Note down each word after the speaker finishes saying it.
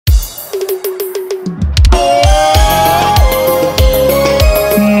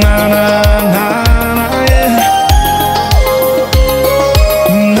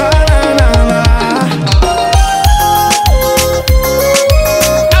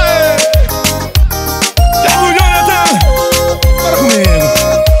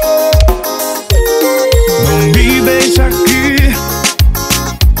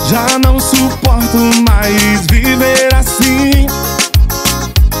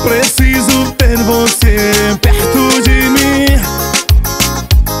Preciso ter você perto de mim.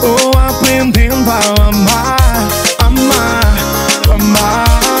 Tô aprendendo a amar, amar, amar.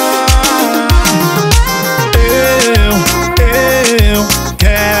 Eu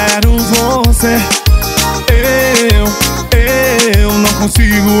quero você. Eu não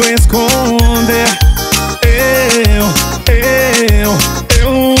consigo esconder.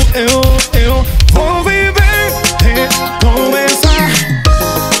 Eu vou viver, recomeçar.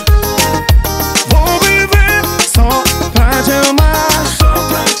 Vou viver só pra te amar.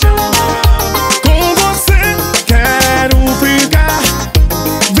 Com você quero ficar.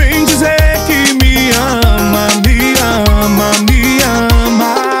 Vem dizer que me ama, me ama, me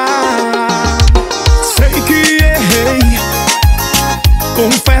ama. Sei que errei,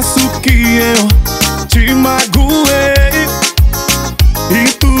 confesso que eu te magoei. E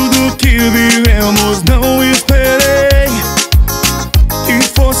tudo que vivemos não esperei que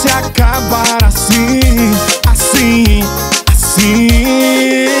fosse acabar assim, assim, assim.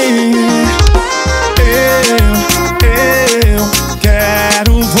 Eu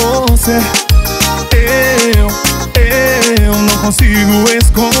quero você. Eu não consigo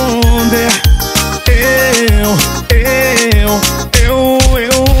esconder. Eu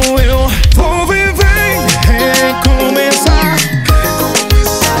vou viver e recomeçar.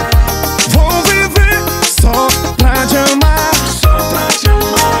 Vou viver só pra te amar.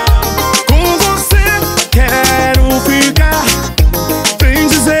 Com você quero ficar. Vem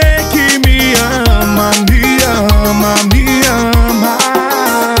dizer que me ama, me ama, me ama.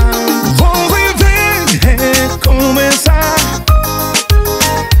 Vou viver e recomeçar.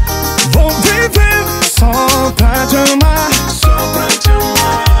 Vou viver só pra te amar.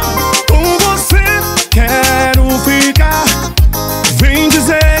 Com você quero ficar. Vem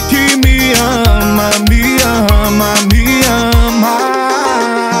dizer que me ama, me ama, me ama.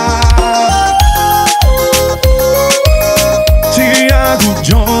 Thiago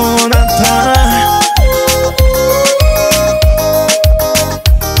Jhonathan.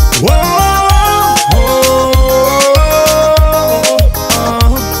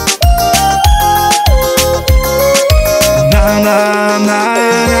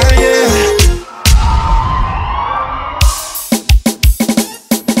 Yeah.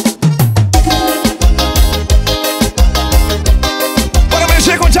 Bora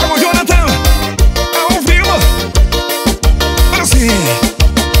mexer com o Thiago Jhonathan ao vivo. Bora sim.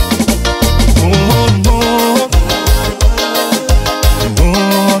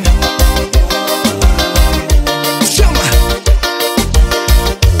 Chama.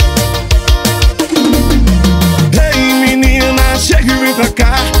 Ei menina, chega e vem pra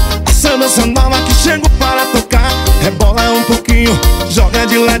cá. Essa dança nova que chego para tocar. Rebola um pouquinho, joga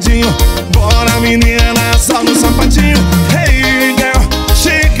de ladinho. Bora menina, só no sapatinho. Hey girl,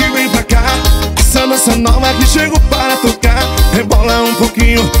 chega e vem pra cá. Essa dança nova que chego para tocar. Rebola um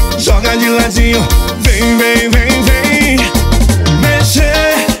pouquinho, joga de ladinho. Vem, vem, vem, vem.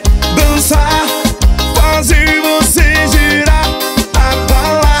 Mexer, dançar, fazer você girar,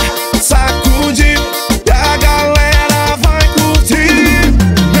 abalar, sacudir, e a galera vai curtir.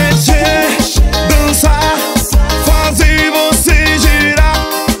 Mexer, dançar, fazer você girar,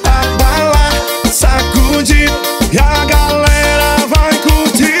 abalar, sacudir, e a galera vai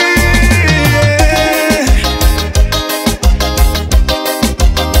curtir.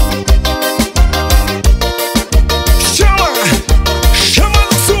 Chama, chama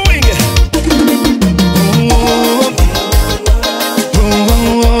no swing.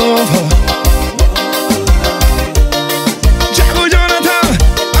 Thiago Jhonathan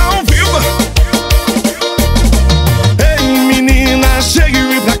ao vivo. Ei menina, chega e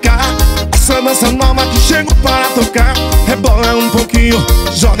vem pra cá. Essa dança nova que chego para tocar. Rebola um pouquinho,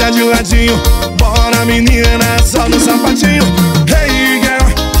 joga de ladinho. Bora menina, só no sapatinho. Hey girl,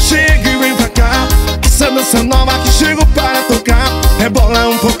 chega e vem pra cá. Essa dança nova que chego para tocar. Rebola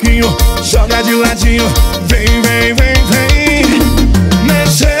um pouquinho, joga de ladinho. Vem, vem, vem, vem.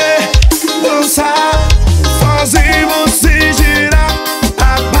 Mexer, dançar, fazer você girar,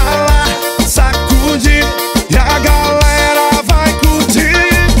 abalar, sacudir, e a galera vai curtir.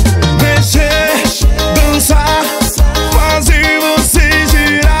 Mexer, dançar, fazer você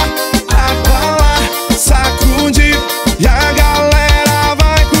girar, abalar, sacudir, e a galera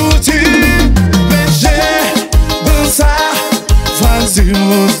vai curtir. Mexer, dançar, fazer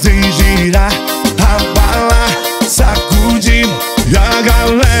você girar, abalar, sacudir.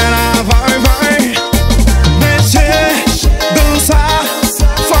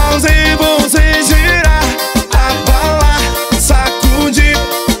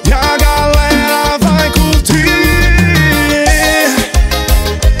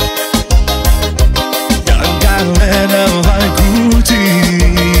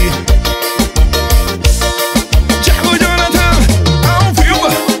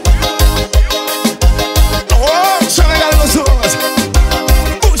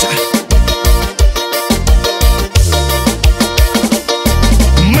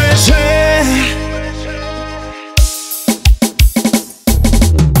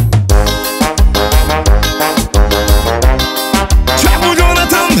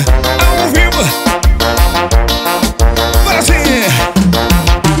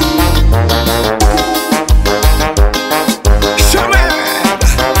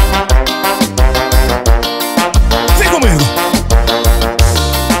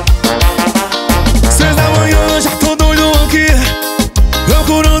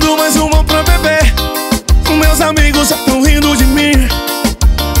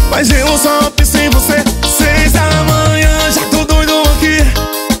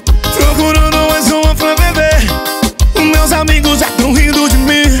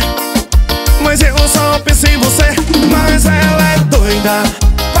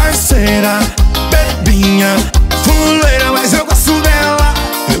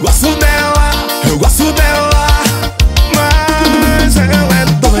 gosto dela, eu gosto dela. Mas ela é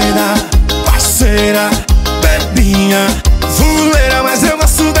doida, parceira, bebinha, fuleira. Mas eu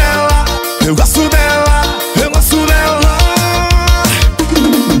gosto dela, eu gosto dela, eu gosto dela.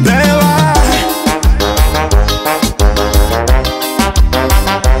 Dela.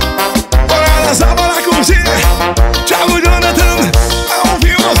 Bora dançar, bora curtir. Thiago Jhonathan, ao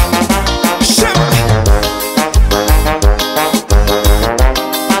vivo. Chama.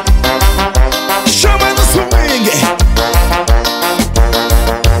 Chama do swing.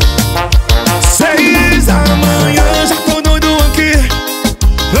 6 da manhã, já tô doido aqui,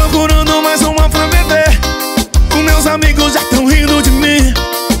 procurando mais uma pra beber. Os meus amigos já tão rindo de mim,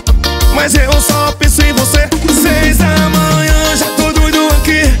 mas eu só penso em você. 6 da manhã, já tô doido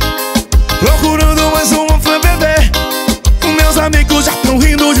aqui, procurando mais uma pra beber. Os meus amigos já tão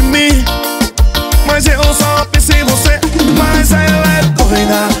rindo de mim, mas eu só penso em você. Mas ela é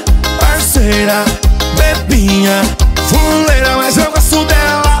doida, parceira, bebinha, fuleira. Mas eu gosto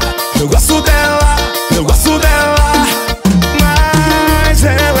dela, eu gosto dela, eu gosto dela. Mas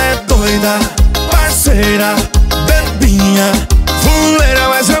ela é doida, parceira, bebinha, fuleira.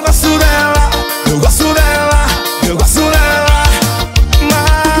 Mas eu gosto dela, eu gosto dela, eu gosto dela.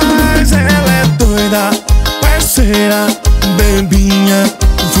 Mas ela é doida, parceira, bebinha,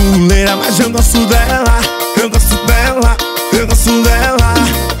 fuleira. Mas eu gosto dela, eu gosto dela, eu gosto dela.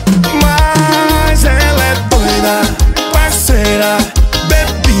 Mas ela é doida, parceira,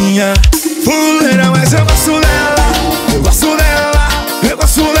 bebinha, fuleira. Mas eu gosto dela, eu gosto dela, eu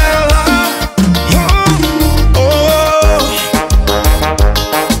gosto dela.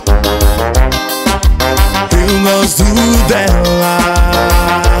 Eu gosto dela.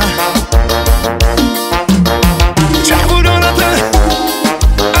 Thiago Jhonathan,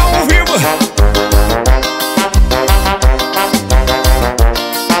 ao vivo.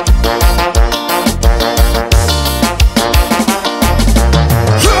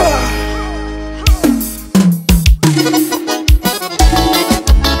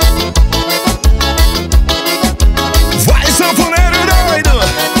 Vai, sanfoneiro doido.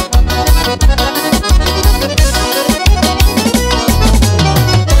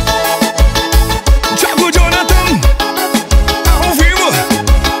 Thiago Jhonathan, ao vivo,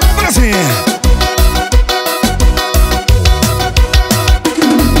 Brasil.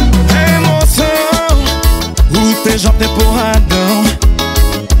 Remoção, o TJ é porradão,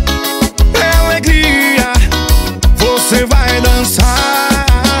 é alegria, você vai dançar.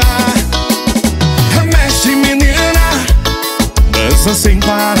 Mexe, menina, dança sem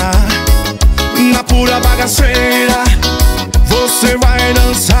parar, na pura bagaceira, você vai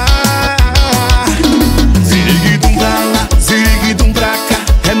dançar. Ziriguidum pra lá, ziriguidum pra cá,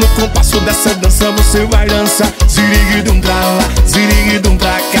 é no compasso dessa dança você vai dançar. Ziriguidum pra lá, ziriguidum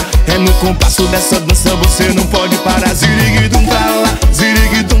pra cá, é no compasso dessa dança você não pode parar. Ziriguidum pra lá,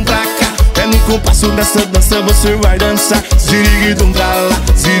 ziriguidum pra cá, é no compasso dessa dança você vai dançar. Ziriguidum pra lá,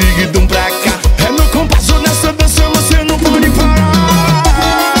 ziriguidum pra cá, é no compasso dessa dança você não pode parar.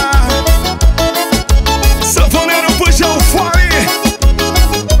 Sanfoneiro, puxa o fole.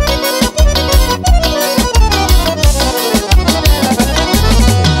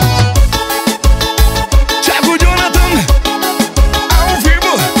 Thiago Jhonathan, ao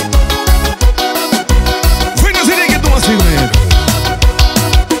vivo. Vem no ziriguidum assim comigo.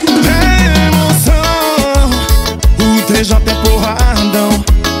 Remoção, o TJ é porradão,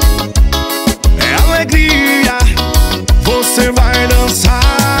 é alegria, você vai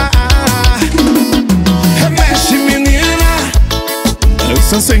dançar. Mexe, menina,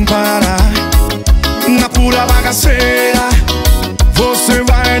 dança sem parar, na pura bagaceira, você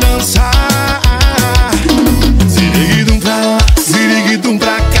vai dançar. Ziriguidum pra lá, ziriguidum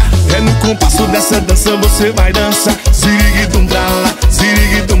pra cá, é no compasso dessa dança você vai dançar. Ziriguidum pra lá,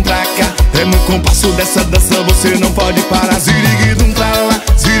 ziriguidum pra cá, é no compasso dessa dança você não pode parar. Ziriguidum pra lá,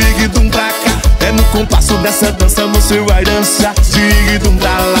 ziriguidum pra cá, é no compasso dessa dança você vai dançar. Ziriguidum pra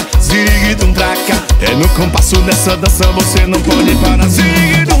lá, ziriguidum pra cá, é no compasso dessa dança você não pode parar.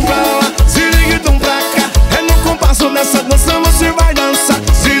 Ziriguidum pra lá, ziriguidum pra cá, é no compasso dessa dança você vai dançar.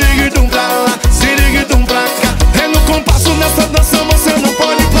 Ziriguidum pra lá, ziriguidum pra cá, é no compasso dessa dança você não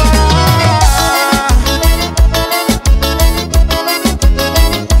pode parar.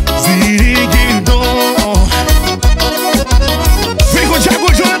 Ziriguidum. Vem com o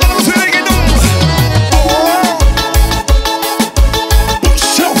Thiago Jhonathan no ziriguidum.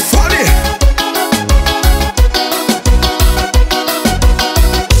 Puxa o fole.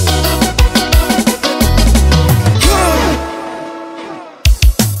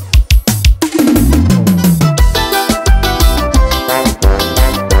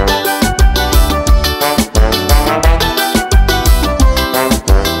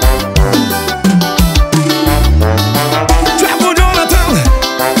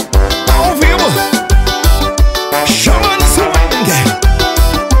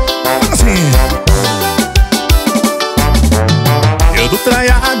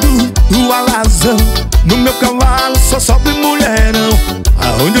 traiado do alazão. No meu cavalo só sobe mulherão.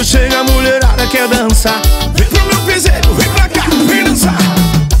 Aonde eu chego a mulherada quer dançar. Vem pro meu piseiro, vem pra cá, vem dançar.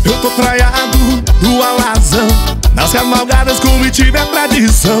 Eu tô traiado do alazão. Nas cavalgadas comitiva é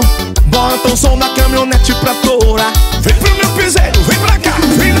tradição. Bota o som da caminhonete pra torar. Vem pro meu piseiro, vem pra cá,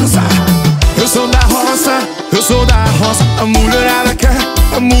 vem dançar. Eu sou da roça, eu sou da roça. A mulherada quer,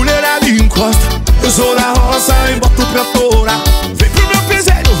 a mulherada encosta. Eu sou da roça e boto pra torar. Vem pro meu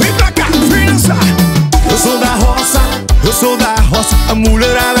piseiro, vem pra cá, vem dançar. Eu sou da roça, eu sou da roça. A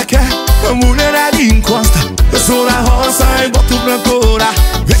mulherada quer, a mulherada encosta. Eu sou da roça e boto pra torar.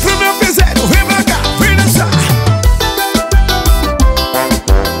 Vem pro meu piseiro, vem pra cá, vem dançar.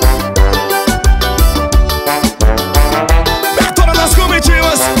 Pra todas as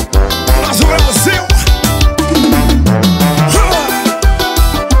comitivas, nós vamos Brasil.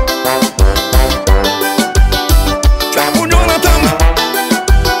 Thiago Jhonathan,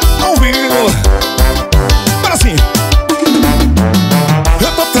 ao vivo. Para assim.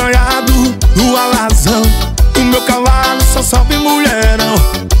 Eu tô traiado do alazão. O meu cavalo só sobe mulherão.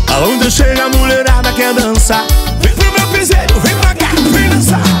 Aonde eu chego a mulherada quer dançar. Vem pro meu piseiro, vem pra cá, vem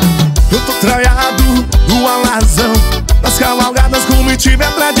dançar. Eu tô traiado do alazão. Nas cavalgadas comitiva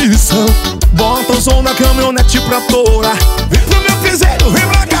é tradição. Bota o som da caminhonete pra torar. Vem pro meu piseiro, vem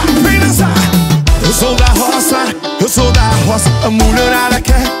pra cá, vem dançar. Eu sou da roça, eu sou da roça. A mulherada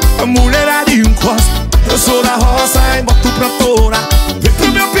quer, a mulherada encosta. Eu sou da roça e boto pra torar. Vem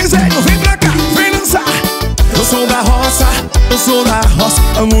pro meu piseiro, vem pra cá, vem dançar. Eu sou da roça, eu sou da roça.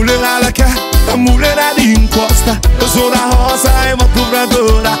 A mulherada quer, a mulherada encosta. Eu sou da roça e boto pra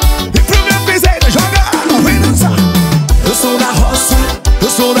torar. Vem pro meu piseiro, joga, vem dançar. Eu sou da roça, eu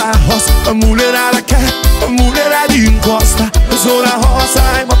sou da roça. A mulherada quer, a mulherada encosta. Eu sou da roça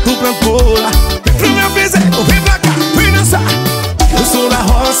e boto pra torar. Vem pro meu piseiro, vem pra cá, vem dançar. Eu sou da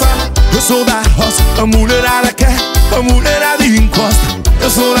roça, eu sou da roça. A mulherada quer, a mulherada encosta. Eu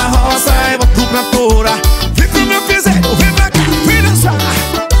sou da roça e boto pra torar. Vem pro meu piseiro, vem pra cá, vem dançar.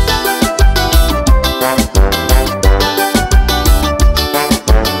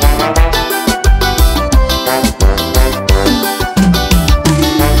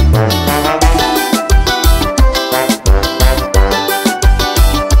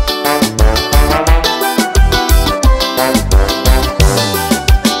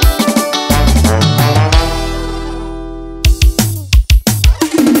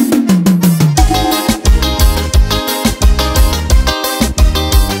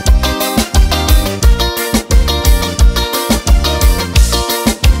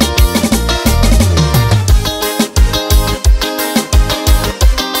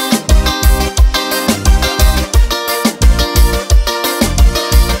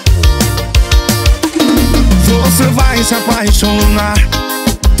 Você vai se apaixonar,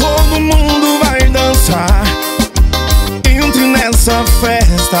 todo mundo vai dançar. Entre nessa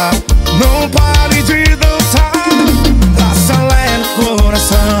festa, não pare de dançar. Acelera o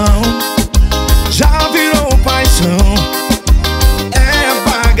coração, já virou paixão. É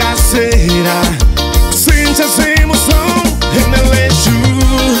bagaceira, sente essa emoção. Remelejo,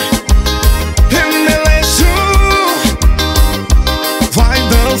 remelejo. Vai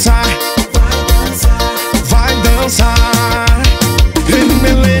dançar, vai dançar.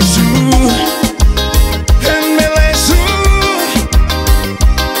 Remelejo, remelejo.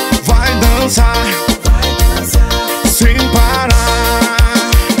 Vai dançar, sem parar.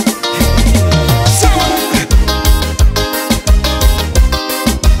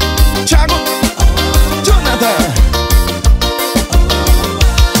 Thiago Jhonathan.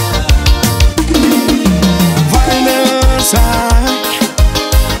 Vai dançar,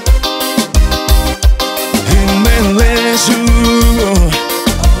 remelejo.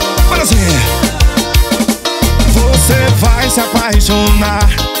 Olha assim. Você vai se apaixonar,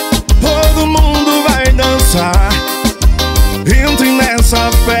 todo mundo vai dançar. Entre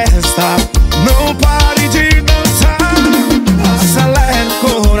nessa festa, não pare de dançar. Acelera o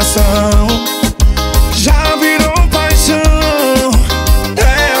coração, já virou paixão.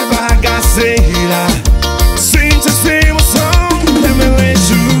 É bagaceira, sente essa emoção.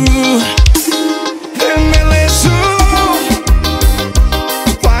 Remelejo, remelejo.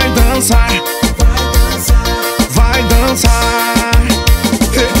 Vai dançar, vai dançar.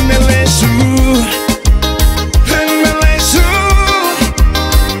 Remelejo, remelejo.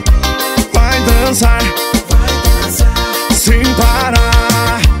 Vai dançar, sem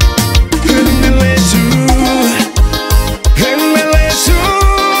parar.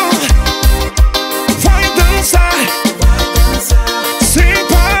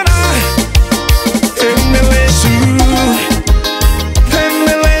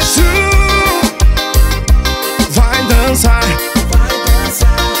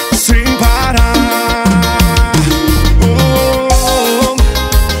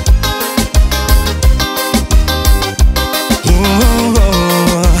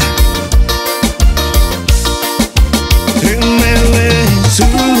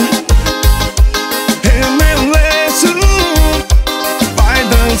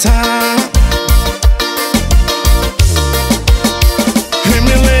 dança.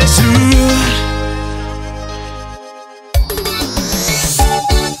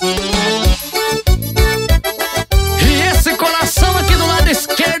 E esse coração aqui do lado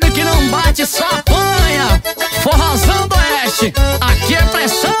esquerdo que não bate, só apanha. Forrozão do Oeste, aqui é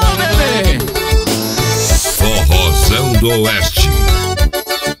pressão, bebê. Forrozão do Oeste.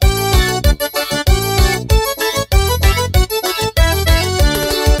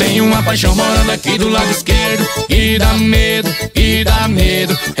 Tem uma paixão morando aqui do lado esquerdo e dá medo, e dá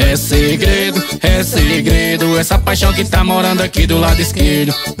medo. É segredo, é segredo. Essa paixão que tá morando aqui do lado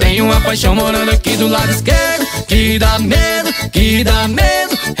esquerdo. Tem uma paixão morando aqui do lado esquerdo que dá medo, que dá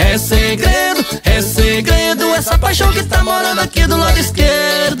medo. É segredo, é segredo. Essa paixão que tá morando aqui do lado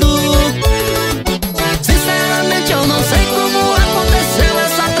esquerdo. Sinceramente eu não sei como aconteceu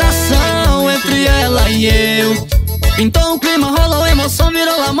essa atração entre ela e eu. Pintou um clima, rolou emoção,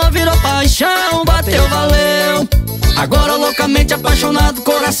 virou amor, virou paixão, bateu, valeu. Agora loucamente apaixonado,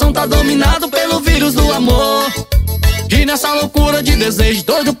 coração tá dominado pelo vírus do amor. E nessa loucura de desejo,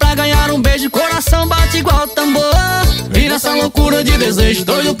 doido pra ganhar um beijo, coração bate igual tambor. E nessa loucura de desejo,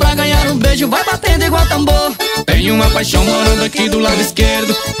 doido pra ganhar um beijo, vai batendo igual tambor. Tem uma paixão morando aqui do lado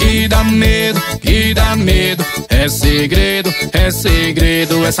esquerdo que dá medo, que dá medo. É segredo, é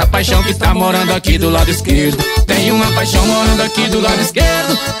segredo. Essa paixão que tá morando aqui do lado esquerdo. Tem uma paixão morando aqui do lado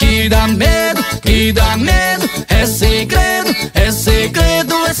esquerdo que dá medo, que dá medo. É segredo, é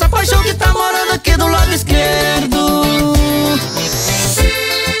segredo. Essa paixão que tá morando aqui do lado esquerdo.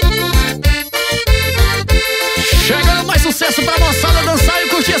 Chegando mais sucesso pra moçada dançar e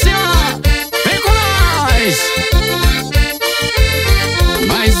curtir assim, ó. Vem com nós!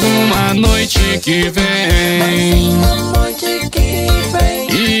 Mais uma noite que vem,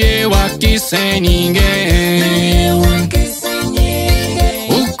 e eu aqui sem ninguém.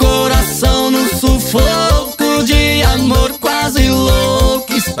 O coração no sufoco de amor quase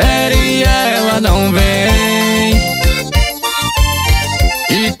louco. Espere e ela não vem.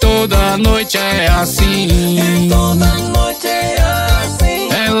 E toda noite é assim.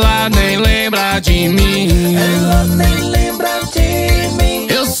 Ela nem lembra de mim.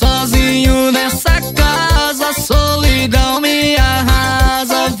 Eu sozinho nessa casa, a solidão me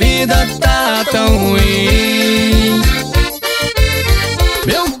arrasa. A vida tá tão ruim.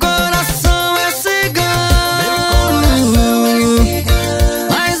 Meu coração é cigano,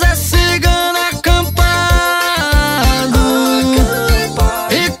 mas é cigano acampado.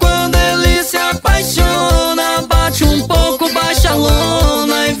 E quando ele se apaixona, bate um pouco, baixa a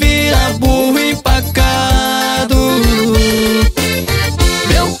lona e vira burro empacado.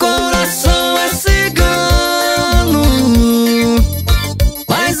 Meu coração é cigano,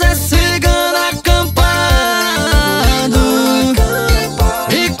 mas é cigano acampado.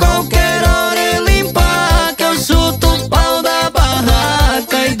 E qualquer hora ele empaca, eu chuto o pau da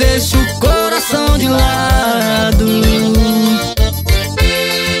barraca e deixo o coração de lado.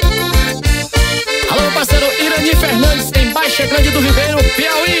 Alô, parceiro Irani Fernandes, em Baixa Grande do Ribeiro,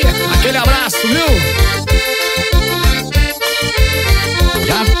 Piauí. Aquele abraço, viu?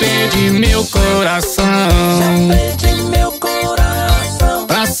 Já perdi meu coração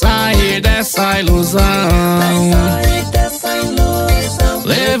pra sair dessa ilusão.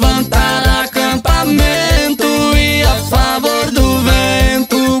 Levantar acampamento e a favor do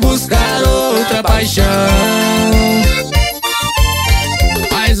vento buscar outra paixão.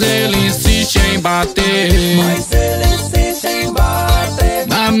 Mas ele insiste em bater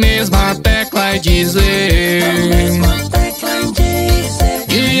na mesma tecla e dizer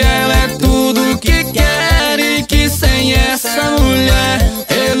que ela é tudo que quer e que sem essa mulher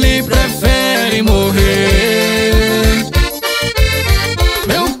ele prefere morrer.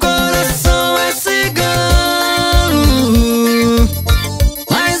 Meu coração é cigano,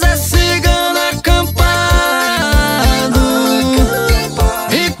 mas é cigano acampado.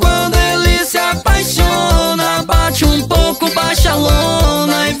 E quando ele se apaixona, bate um pouco, baixa a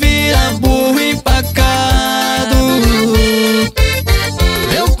lona e vira burro empacado.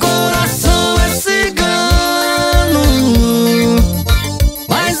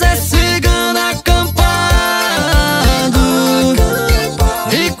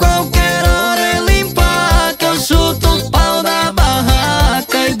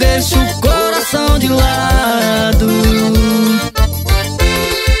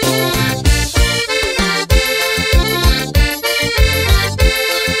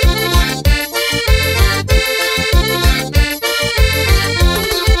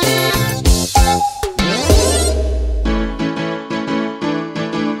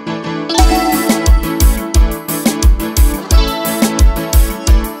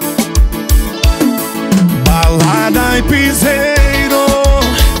 piseiro,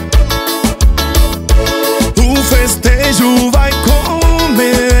 o festejo vai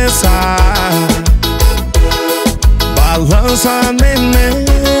começar. Balança, neném,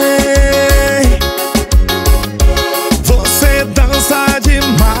 você dança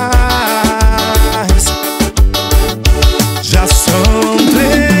demais. Já são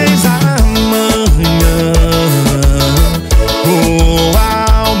 3 da manhã, vou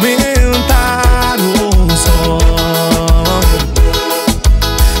aumentar o som.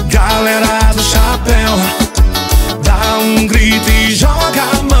 Galera do chapéu, dá um grito e joga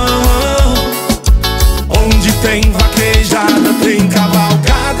a mão. Onde tem vaquejada, tem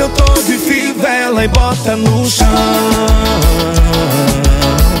cavalgada, eu tô de fivela e bota no chão.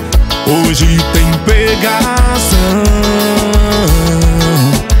 Hoje tem pegação,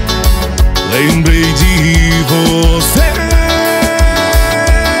 lembrei de você.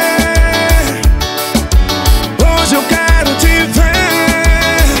 Hoje eu quero te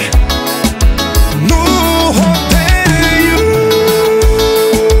ver no rodeio.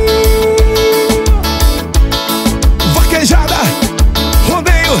 Vaquejada,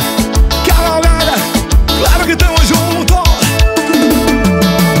 rodeio, cavalgada, claro que tamo junto.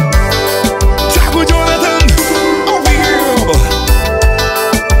 Thiago Jhonathan, ao vivo.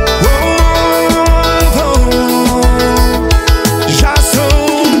 Já são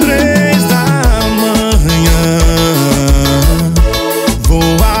 3 da manhã,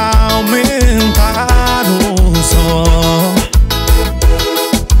 vou aumentar o som.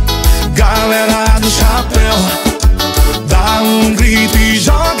 Galera do chapéu, dá um grito e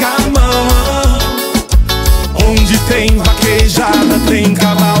joga a mão. Onde tem vaquejada, tem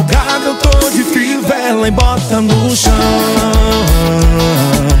cavalgada, eu tô de fivela e bota no chão.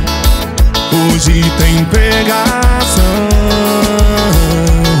 Hoje tem pegação,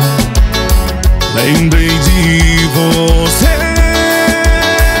 lembrei de você.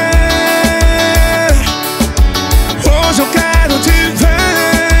 Hoje eu quero te ver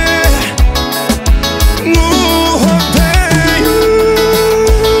no rodeio.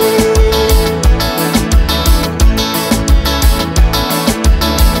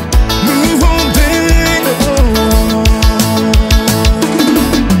 No rodeio.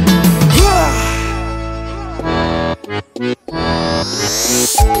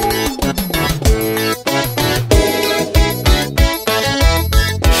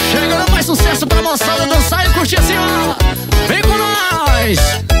 Chegando mais sucesso pra moçada dançar e curtir assim, ó. Vem com nós!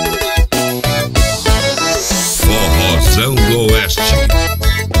 Forrozão do Oeste.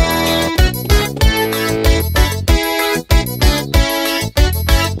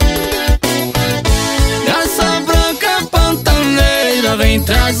 Garça branca pantaneira vem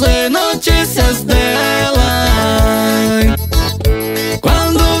trazer notícias dela.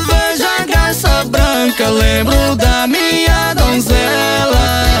 Quando vejo a garça branca, lembro da minha donzela.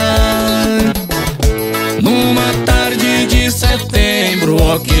 Numa tarde de setembro,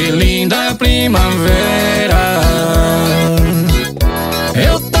 ó que linda primavera.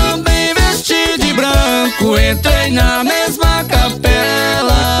 Eu também vesti de branco, entrei na mesma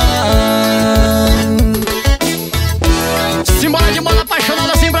capela. Simbora de moda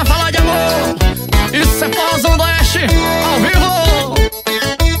apaixonada assim pra falar de amor. Isso é Forrozão do Oeste, ao vivo.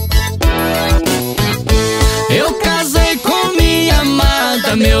 Eu casei com minha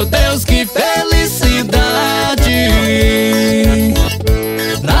amada, meu Deus, que felicidade.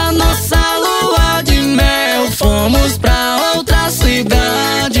 Na nossa lua de mel, fomos pra outra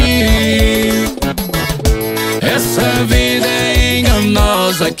cidade. Essa vida é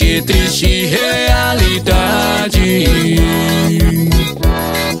enganosa, que triste realidade.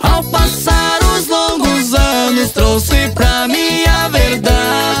 Ao passar os longos anos, trouxe pra mim a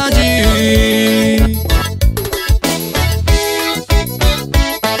verdade.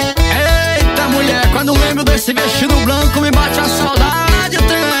 Eita mulher, quando lembro desse vestido branco, me bate a saudade,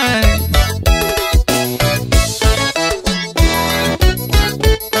 trem.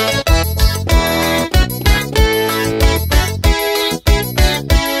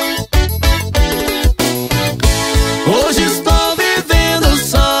 Hoje estou vivendo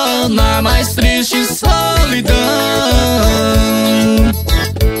só na mais triste solidão.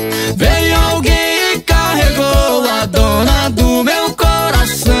 Veio alguém e carregou a dona do meu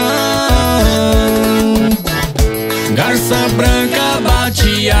coração. Garça branca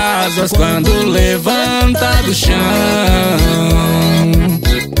bate asas quando levanta do chão.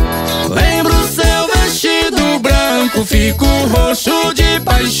 Lembro seu vestido branco, fico roxo de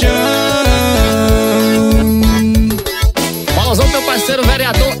paixão. Forrozão, meu parceiro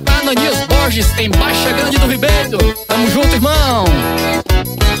vereador Ananias Borges, em Baixa Grande do Ribeiro. Tamo junto, irmão.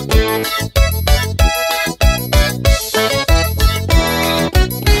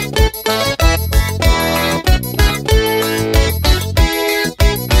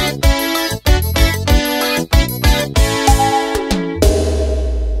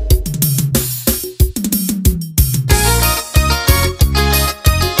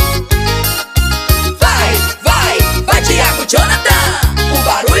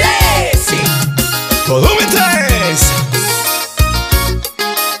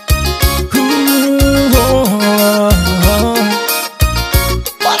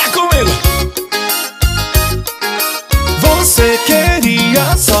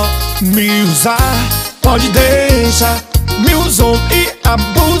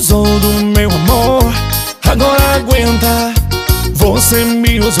 abusou do meu amor. Agora aguenta. Você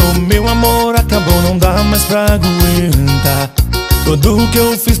me usou, meu amor, acabou, não dá mais pra aguentar. Tudo que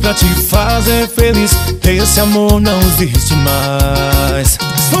eu fiz pra te fazer feliz, esse amor não existe mais.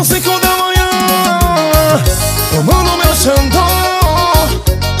 São 5 da manhã, tomando meu Xandão,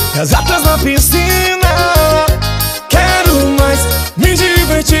 as atas na piscina. Quero mais me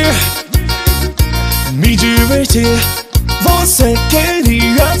divertir, me divertir. Você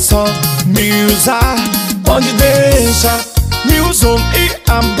queria só me usar, pode deixar. Me usou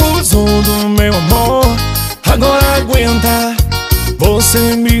e abusou do meu amor. Agora aguenta. Você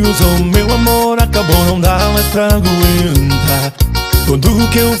me usou, meu amor, acabou, não dá mais pra aguentar. Tudo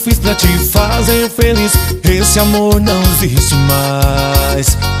que eu fiz pra te fazer feliz, esse amor não existe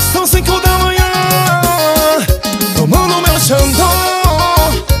mais. São 5 da manhã, tomando meu Xandão,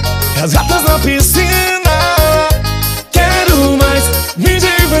 as gatas na piscina. Quero mais me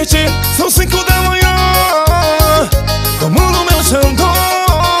divertir. São 5 da manhã, tomando meu Xandão,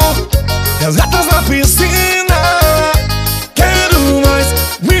 as gatas na piscina. Quero mais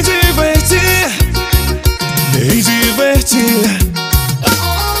me divertir, me divertir,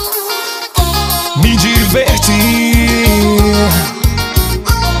 me divertir.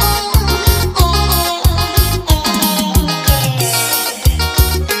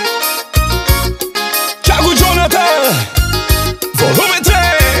 Thiago Jhonathan, volume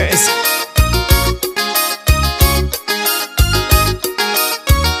 3.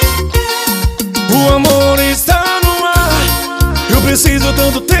 O amor está no ar, eu preciso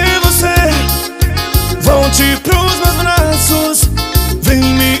tanto ter você. Volte pros meus braços, vem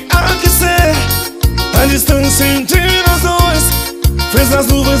me aquecer. A distância entre nós dois fez as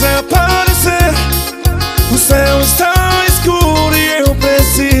nuvens aparecer. O céu está escuro e eu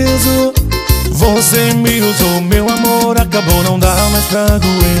preciso. Você me usou, meu amor, acabou, não dá mais pra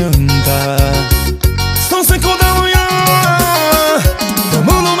aguentar. São 5 da manhã,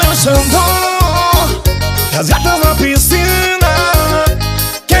 tomando meu Xandão, as gatas na piscina.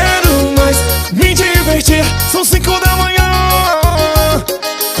 Quero mais me divertir. São 5 da manhã,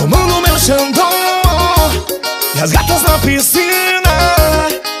 tomando meu Xandão, e as gatas na piscina.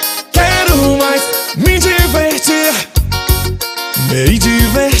 Quero mais me divertir, me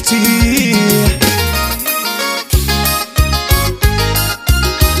divertir.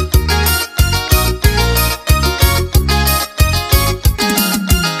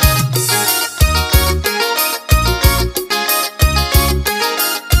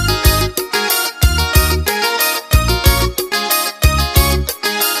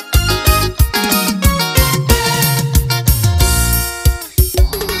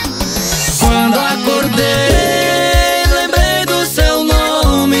 Quando acordei, lembrei do seu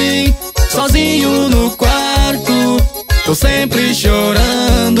nome, sozinho no quarto, tô sempre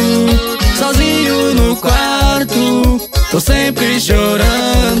chorando. Sozinho no quarto, tô sempre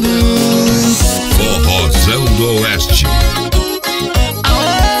chorando. Forrozão do Oeste.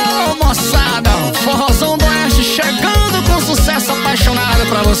 Alô, moçada, Forrozão do Oeste chegando com sucesso apaixonado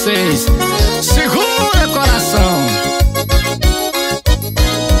pra vocês. Segura, coração.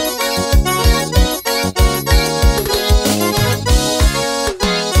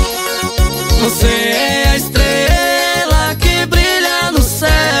 Você é a estrela que brilha no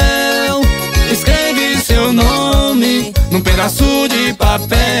céu. Escreve seu nome num pedaço de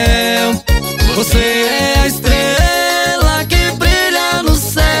papel. Você é a estrela que brilha no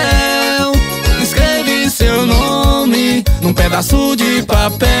céu. Escreve seu nome num pedaço de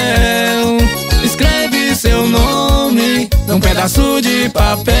papel. Escreve seu nome num pedaço de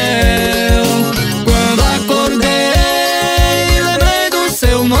papel. Quando acordei, lembrei do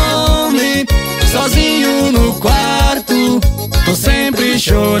seu nome, sozinho no quarto, tô sempre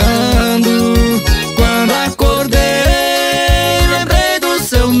chorando. Quando acordei, lembrei do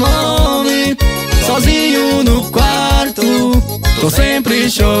seu nome, sozinho no quarto, tô sempre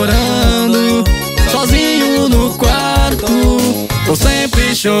chorando. Sozinho no quarto, tô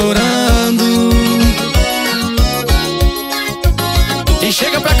sempre chorando. Quem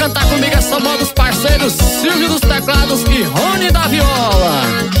chega pra cantar comigo é só dos parceiros Silvio dos teclados e Rony da viola.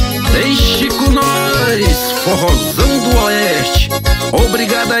 Deixe com nós, Forrozão do Oeste.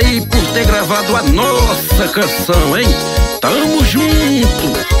 Obrigado aí por ter gravado a nossa canção, hein? Tamo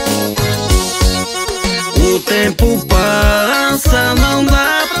junto. O tempo passa, não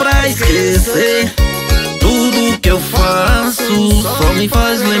dá pra esquecer. Tudo que eu faço só me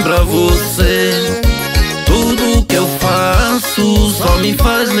faz lembrar você. Tudo que eu faço só me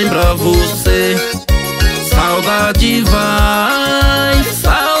faz lembrar você. Saudade vai,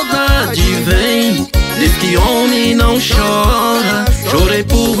 saudade vem. Diz que homem não chora, chora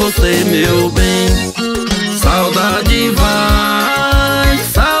você, meu bem. Saudade vai,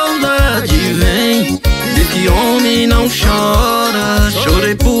 saudade vem. Diz que homem não chora,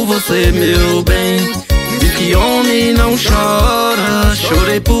 chorei por você, meu bem. Diz que homem não chora,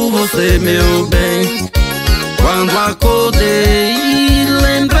 chorei por você, meu bem. Quando acordei,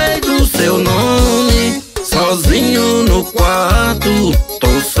 lembrei do seu nome. Sozinho no quarto, tô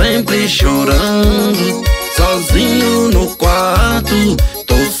sempre chorando. Sozinho no quarto,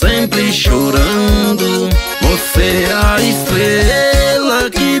 tô sempre chorando. Você é a estrela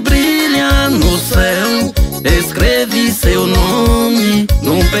que brilha no céu. Escrevi seu nome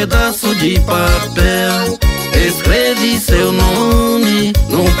num pedaço de papel. Escrevi seu nome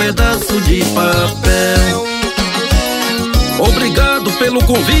num pedaço de papel. Obrigado pelo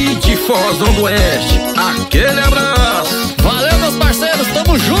convite, Forrozão do Oeste. Aquele abraço. Valeu, meus parceiros,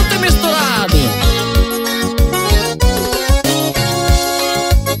 tamo junto e misturado.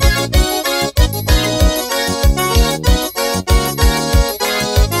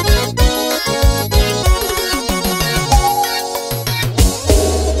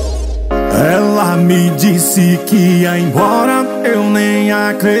 Ela me disse que ia embora, eu nem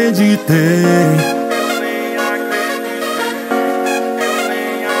acreditei.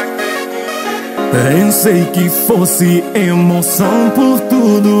 Pensei que fosse emoção por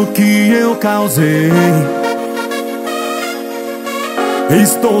tudo que eu causei.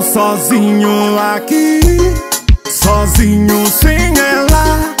 Estou sozinho aqui, sozinho sem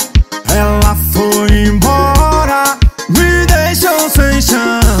ela. Ela foi embora, me deixou sem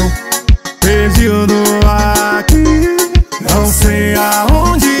chão, perdido aqui, não sei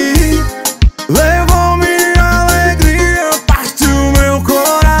aonde ir. Levou minha alegria, partiu meu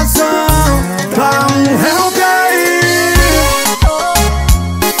coração. Pra um réu cair,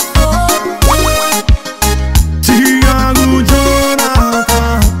 Thiago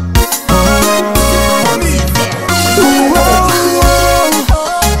Jhonathan.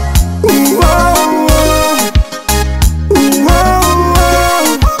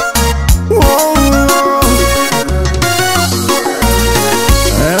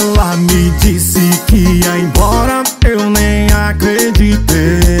 Ela me disse que ia embora, eu nem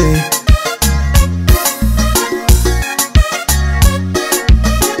acreditei.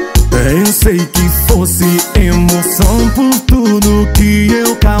 Pensei que fosse emoção por tudo que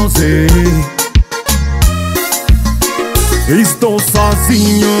eu causei. Estou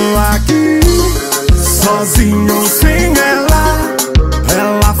sozinho aqui, sozinho sem ela.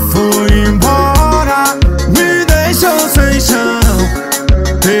 Ela foi embora, me deixou sem chão,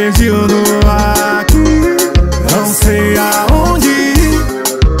 perdido aqui, não sei aonde ir.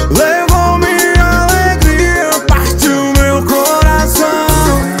 Levou minha alegria, partiu meu coração.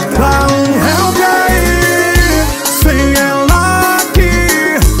 Pra um réu cair, sem ela aqui,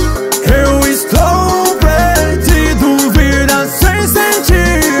 eu estou perdido, vida sem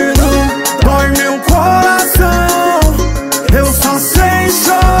sentido. Dói meu coração, eu só sei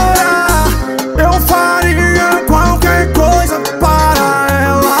chorar. Eu faria qualquer coisa para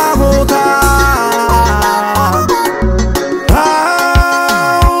ela voltar.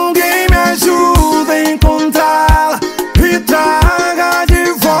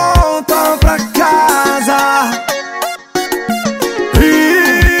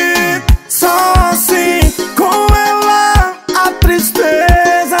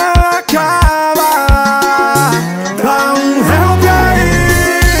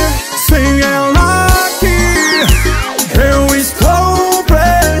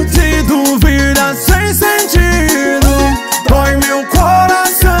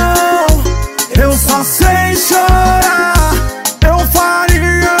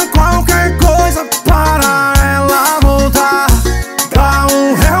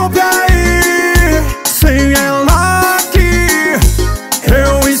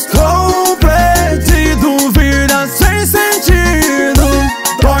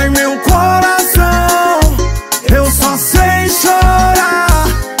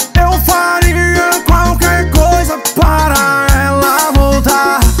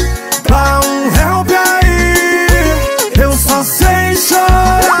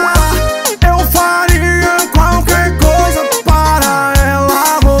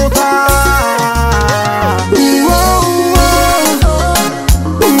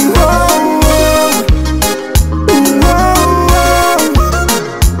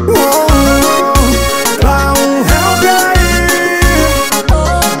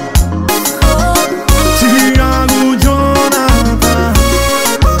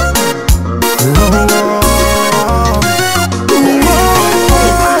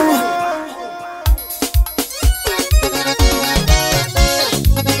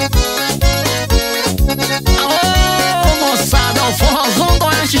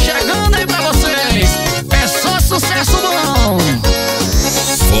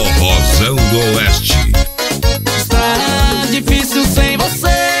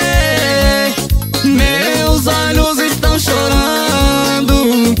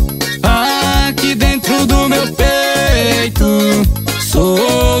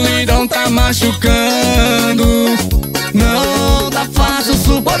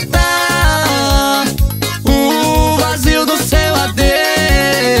 suportar o vazio do seu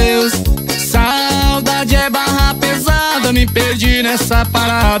adeus. Saudade é barra pesada, me perdi nessa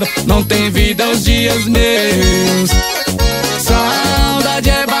parada, não tem vida aos dias meus. Saudade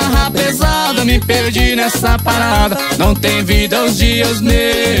é barra pesada, me perdi nessa parada, não tem vida aos dias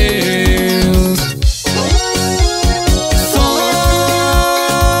meus.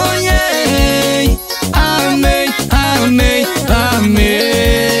 Sonhei, amei, amei, amei.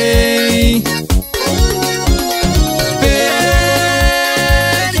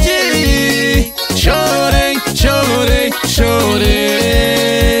 Perdi, chorei, chorei, chorei.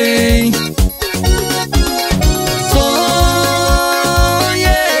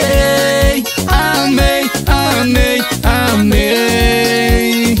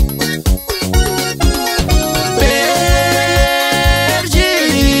 Amei.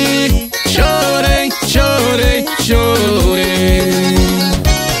 Perdi, chorei, chorei, chorei.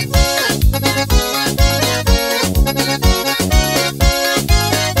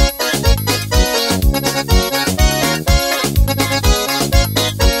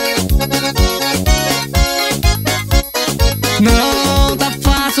 Não tá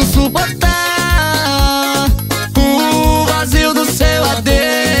fácil suportar o vazio do seu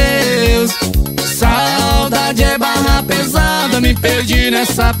adeus. Saudade é barra pesada, me perdi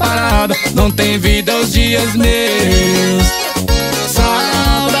nessa parada, não tem vida aos dias meus.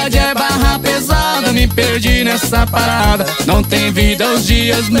 Saudade é barra pesada, me perdi nessa parada, não tem vida aos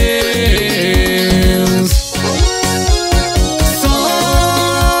dias meus.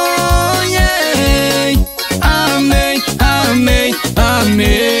 Sonhei, amei, amei,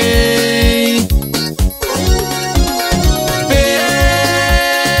 amei.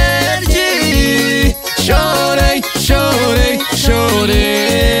 Perdi, chorei, chorei,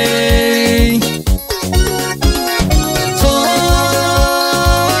 chorei. Sonhei,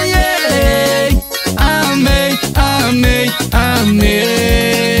 amei, amei,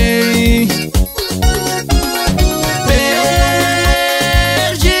 amei.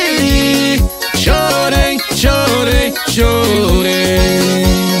 Perdi, chorei, chorei, chorei.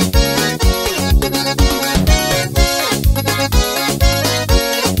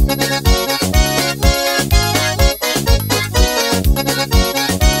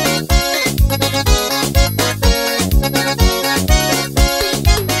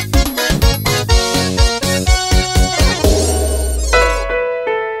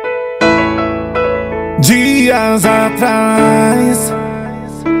 Dias atrás,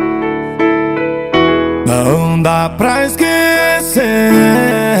 não dá pra esquecer.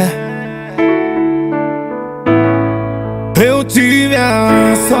 Eu tive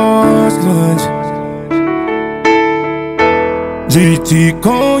a sorte grande de te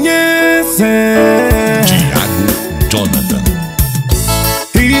conhecer. Thiago Jhonathan.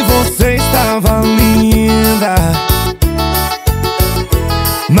 E você estava linda,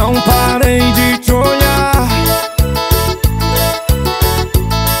 não parei de te olhar.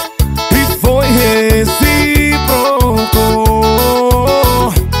 E foi recíproco,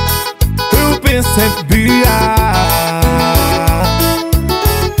 eu percebia.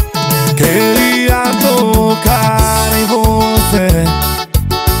 Queria tocar em você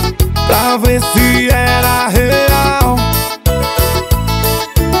pra ver se era real.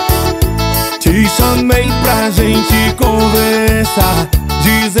 Te chamei pra gente conversar,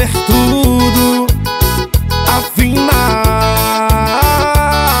 dizer tudo, afinal.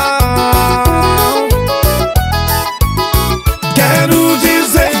 Quero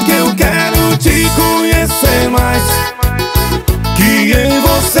dizer que eu quero te conhecer mais, que em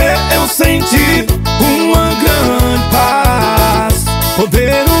você eu senti uma grande paz.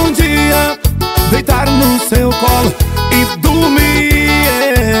 Poder um dia deitar no seu colo e dormir.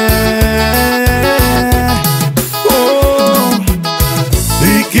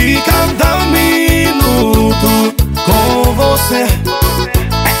 E que cada minuto com você é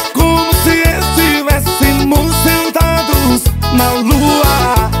como se estivéssemos sentados na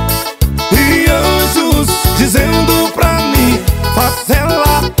lua, e anjos dizendo pra mim: faça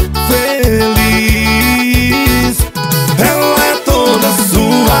ela feliz. Ela é toda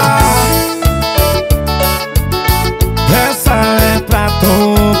sua, essa é pra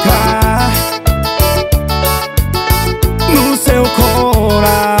tocar no seu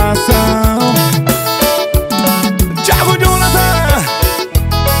coração. Thiago Jhonathan,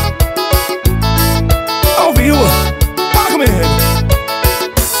 ao vivo, fala comigo.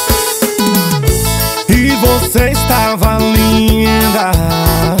 E você estava linda,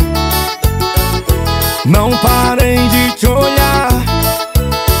 não parei de te olhar.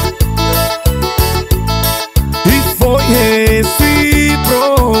 E foi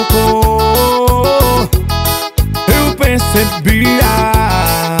recíproco,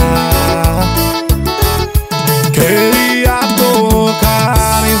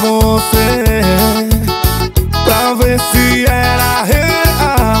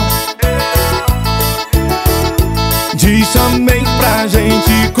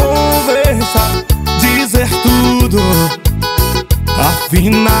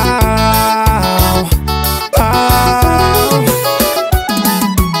 final.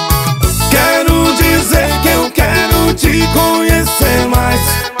 Quero dizer que eu quero te conhecer mais,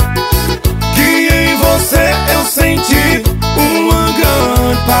 que em você eu senti uma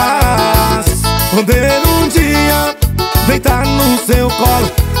grande paz. Poder um dia deitar no seu colo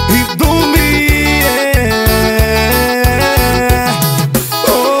e dormir,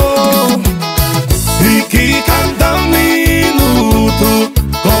 e que cada minuto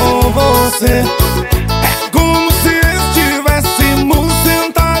com você é como se estivéssemos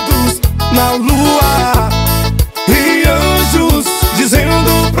sentados na lua.